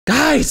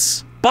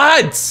Guys,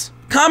 buds,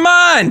 come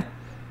on!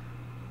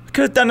 I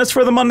could have done this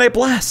for the Monday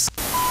Bless.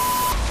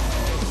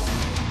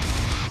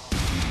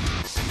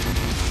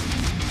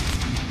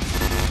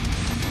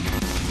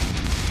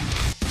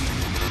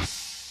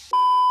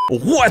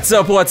 What's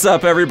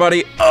up,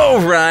 everybody?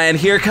 Ohrion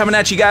here, coming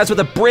at you guys with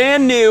a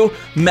brand new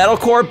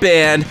metalcore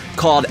band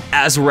called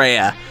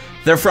Asraya.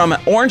 They're from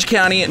Orange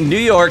County, New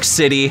York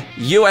City,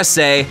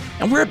 USA,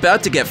 and we're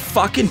about to get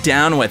fucking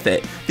down with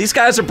it. These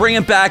guys are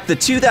bringing back the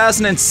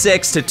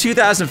 2006 to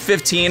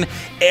 2015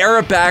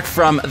 era back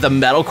from the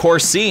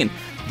metalcore scene.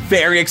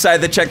 Very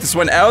excited to check this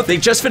one out. They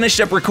just finished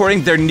up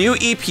recording their new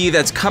EP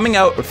that's coming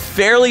out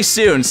fairly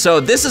soon. So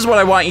this is what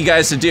I want you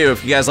guys to do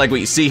if you guys like what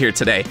you see here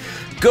today.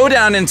 Go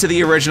down into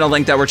the original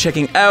link that we're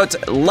checking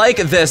out, like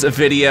this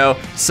video,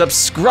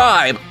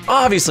 subscribe.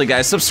 Obviously,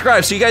 guys,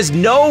 subscribe so you guys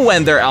know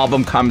when their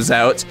album comes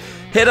out.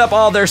 Hit up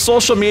all their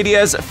social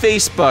medias,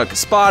 Facebook,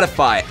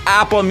 Spotify,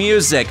 Apple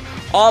Music,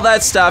 all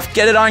that stuff.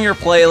 Get it on your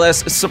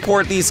playlist,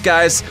 support these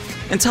guys,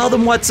 and tell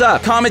them what's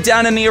up. Comment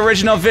down in the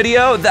original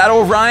video that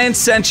Ohrion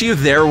sent you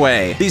their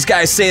way. These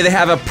guys say they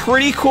have a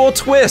pretty cool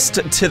twist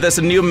to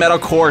this new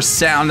metalcore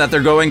sound that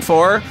they're going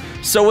for.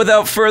 So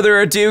without further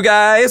ado,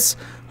 guys,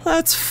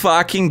 let's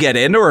fucking get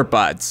into her,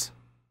 buds.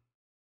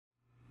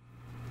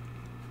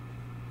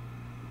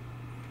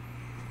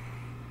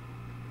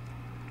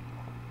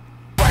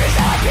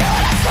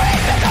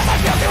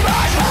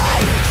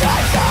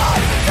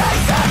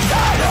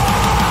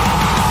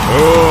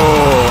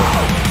 Ooh.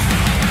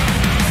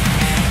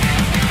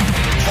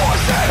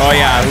 Oh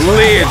yeah,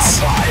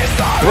 leads.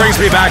 Brings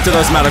me back to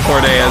those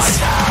metalcore days.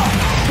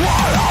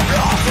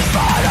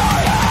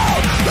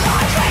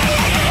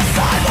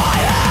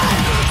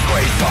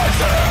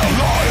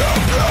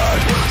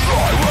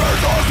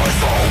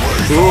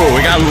 Ooh,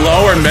 we got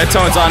lower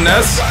midtones on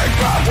this.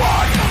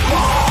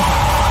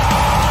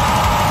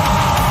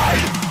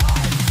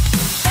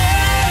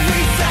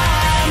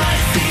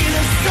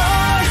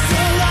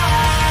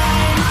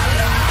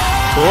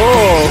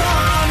 Ooh,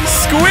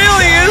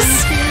 squealies!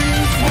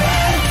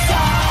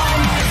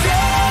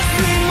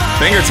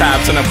 Finger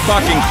taps in a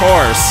fucking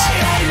chorus.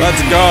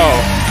 Let's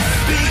go.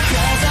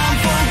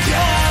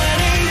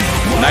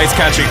 Nice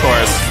catchy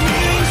chorus.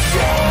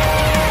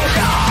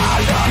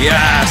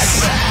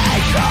 Yes.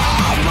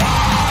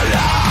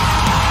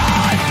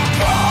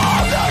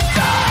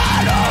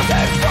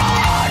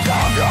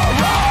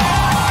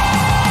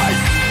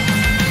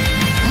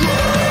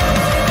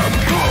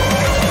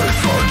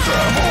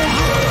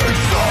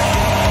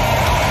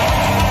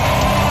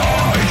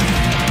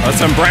 Let's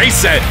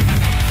embrace it.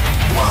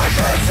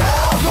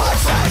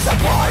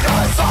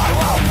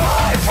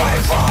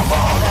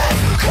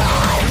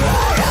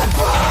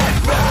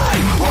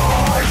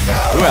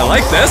 Ooh, I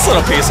like this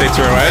little piece they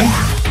threw in.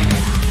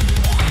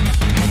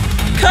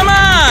 Come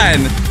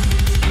on!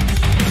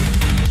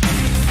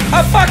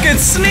 A fucking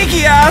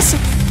sneaky ass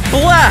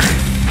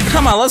BLEGH.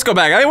 Come on, let's go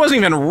back. I wasn't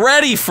even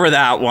ready for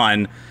that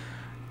one.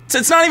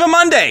 It's not even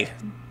Monday.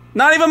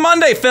 Not even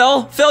Monday,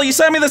 Phil. Phil, you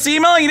sent me this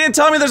email and you didn't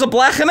tell me there's a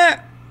BLEGH in it?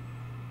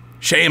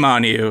 Shame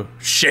on you.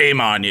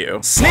 Shame on you.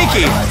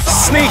 Sneaky.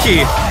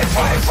 Sneaky.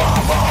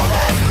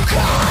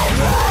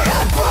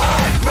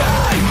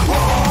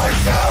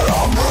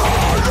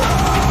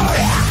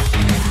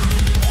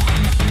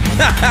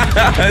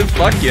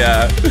 Fuck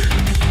yeah.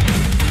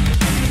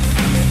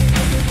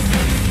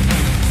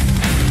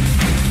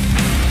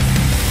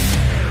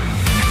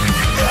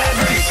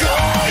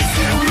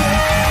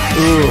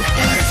 Ooh.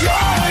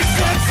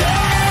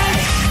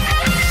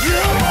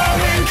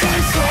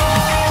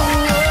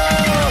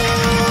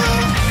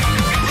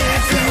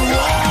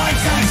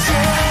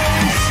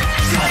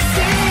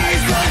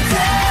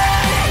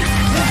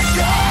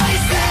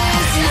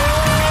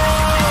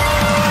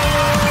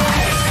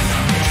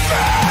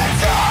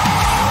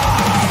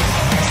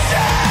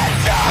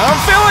 I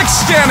don't feel like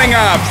standing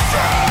up.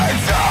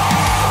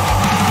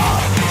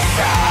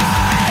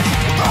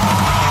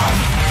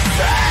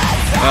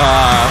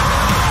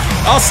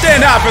 I'll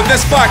stand up if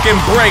this fucking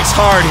breaks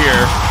hard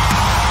here.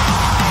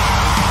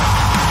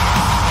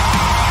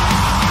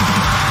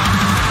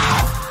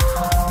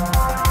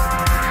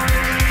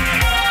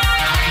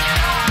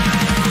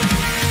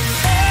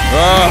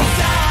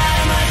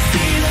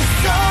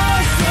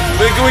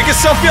 We can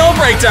still feel a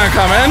breakdown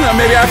coming.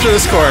 Maybe after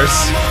this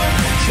course.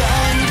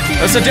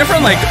 That's a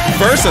different, like,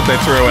 verse that they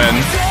threw in.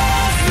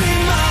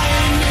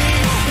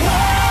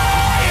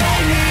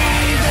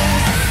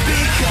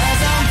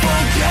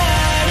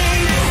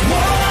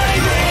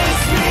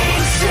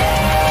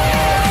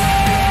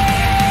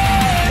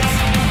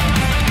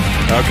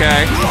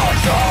 Okay.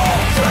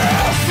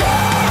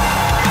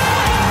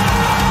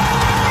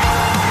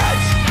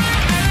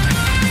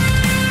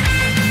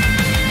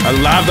 I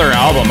love their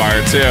album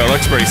art, too. It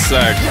looks pretty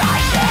sick.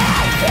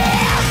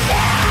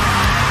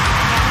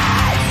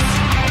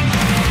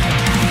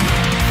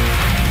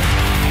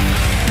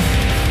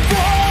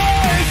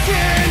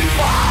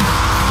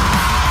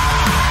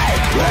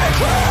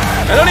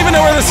 I don't even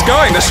know where this is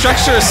going. The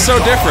structure is so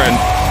different.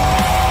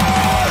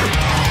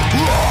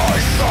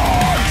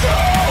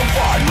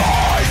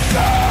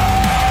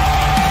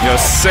 go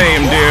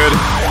same, dude.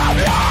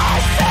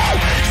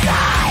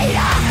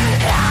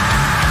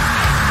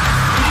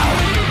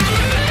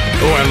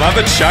 Ooh, I love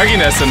the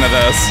chugginess into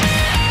this.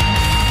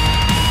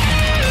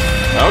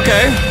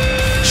 Okay.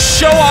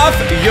 Show off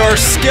your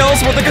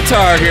skills with the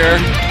guitar here.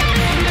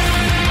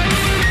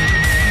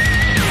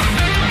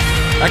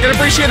 I can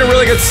appreciate a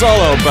really good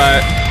solo,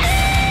 but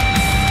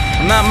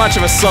I'm not much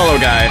of a solo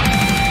guy.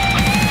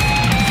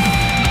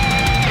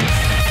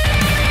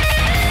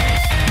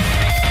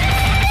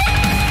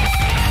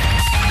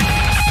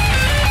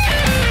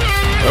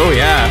 Oh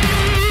yeah.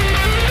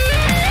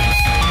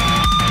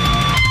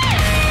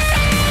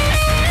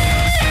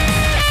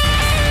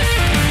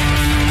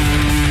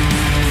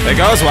 It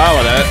goes well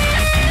with it.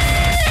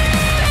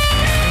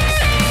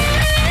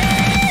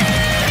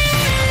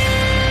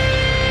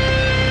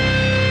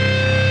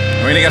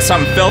 Are we gonna get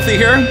something filthy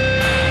here?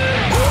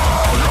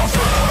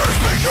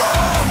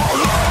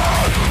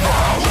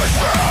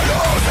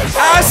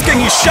 Ask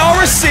and you shall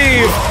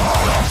receive!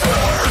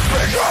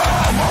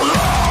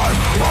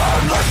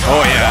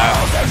 Oh yeah.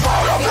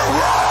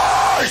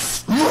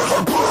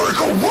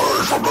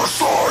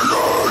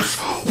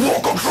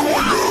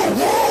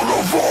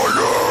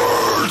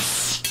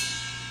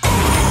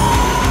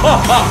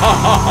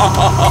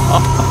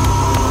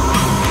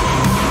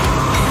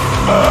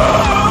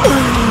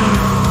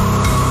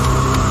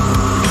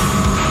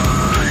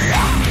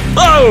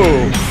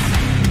 Oh!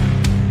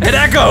 It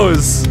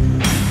echoes!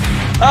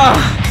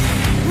 Ah!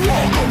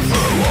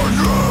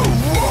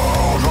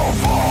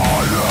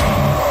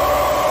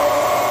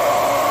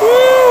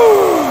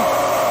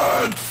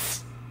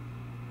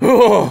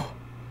 Woo!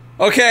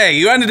 Okay,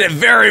 you ended it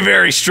very,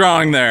 very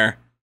strong there.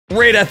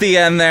 Right at the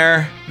end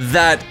there,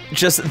 that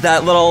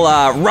little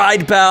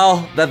ride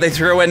bell that they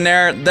threw in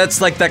there,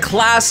 that's like the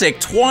classic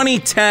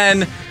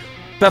 2010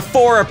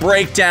 before a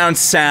breakdown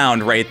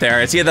sound right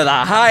there. It's either the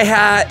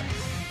hi-hat,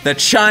 the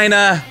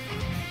china,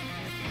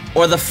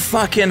 or the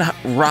fucking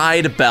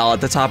ride bell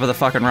at the top of the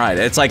fucking ride.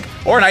 It's like,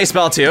 or an ice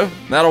bell too,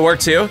 that'll work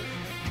too.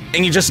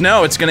 And you just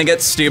know it's gonna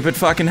get stupid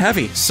fucking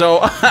heavy.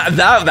 So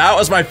that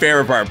was my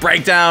favorite part.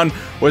 Breakdown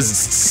was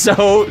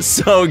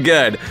so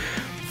good.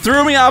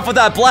 Threw me off with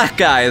that BLEGH,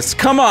 guys.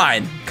 Come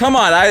on.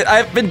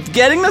 I've been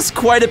getting this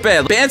quite a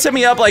bit. Bands hit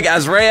me up like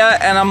Asraya,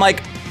 and I'm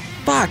like,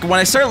 fuck, when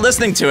I start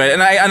listening to it,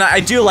 and I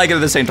do like it at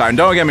the same time,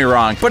 don't get me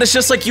wrong, but it's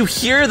just like you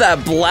hear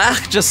that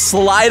BLEGH just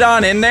slide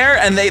on in there,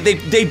 and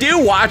they do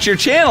watch your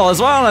channel as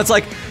well, and it's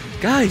like,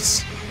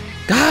 guys,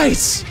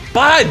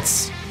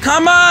 buds,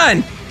 come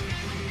on!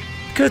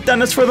 Could've done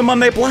this for the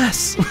Monday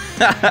Bless.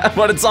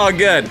 But it's all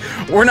good.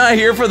 We're not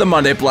here for the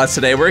Monday Bless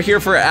today. We're here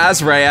for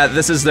Asraya.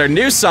 This is their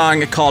new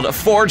song called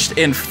Forged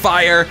in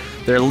Fire.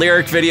 Their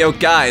lyric video.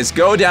 Guys,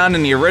 go down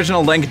in the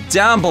original link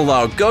down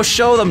below. Go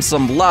show them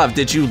some love.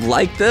 Did you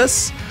like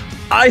this?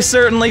 I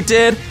certainly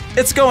did.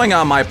 It's going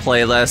on my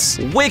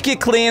playlist. Wicked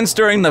cleans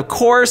during the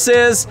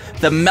choruses.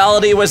 The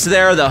melody was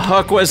there. The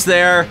hook was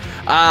there.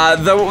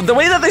 The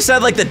way that they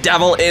said like the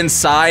devil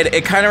inside,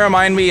 it kind of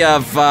reminded me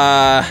of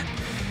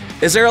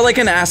is there like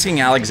an Asking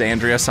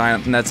Alexandria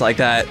sign that's like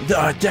that?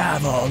 The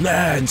devil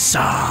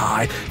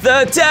inside,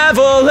 the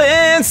devil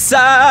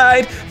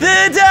inside,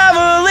 the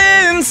devil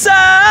inside.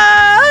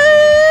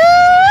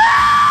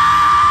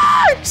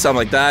 Something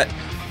like that.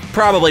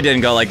 Probably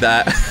didn't go like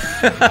that.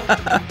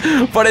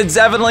 But it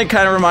definitely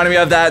kind of reminded me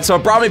of that. So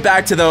it brought me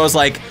back to those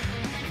like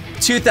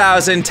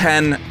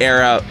 2010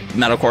 era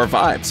metalcore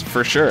vibes,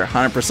 for sure,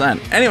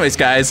 100%. Anyways,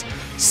 guys,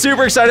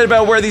 super excited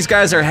about where these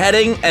guys are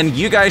heading, and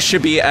you guys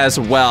should be as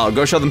well.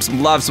 Go show them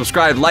some love,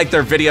 subscribe, like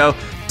their video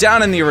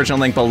down in the original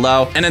link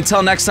below. And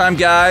until next time,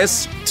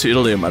 guys,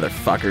 toodaloo,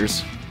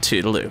 motherfuckers.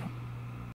 Toodaloo.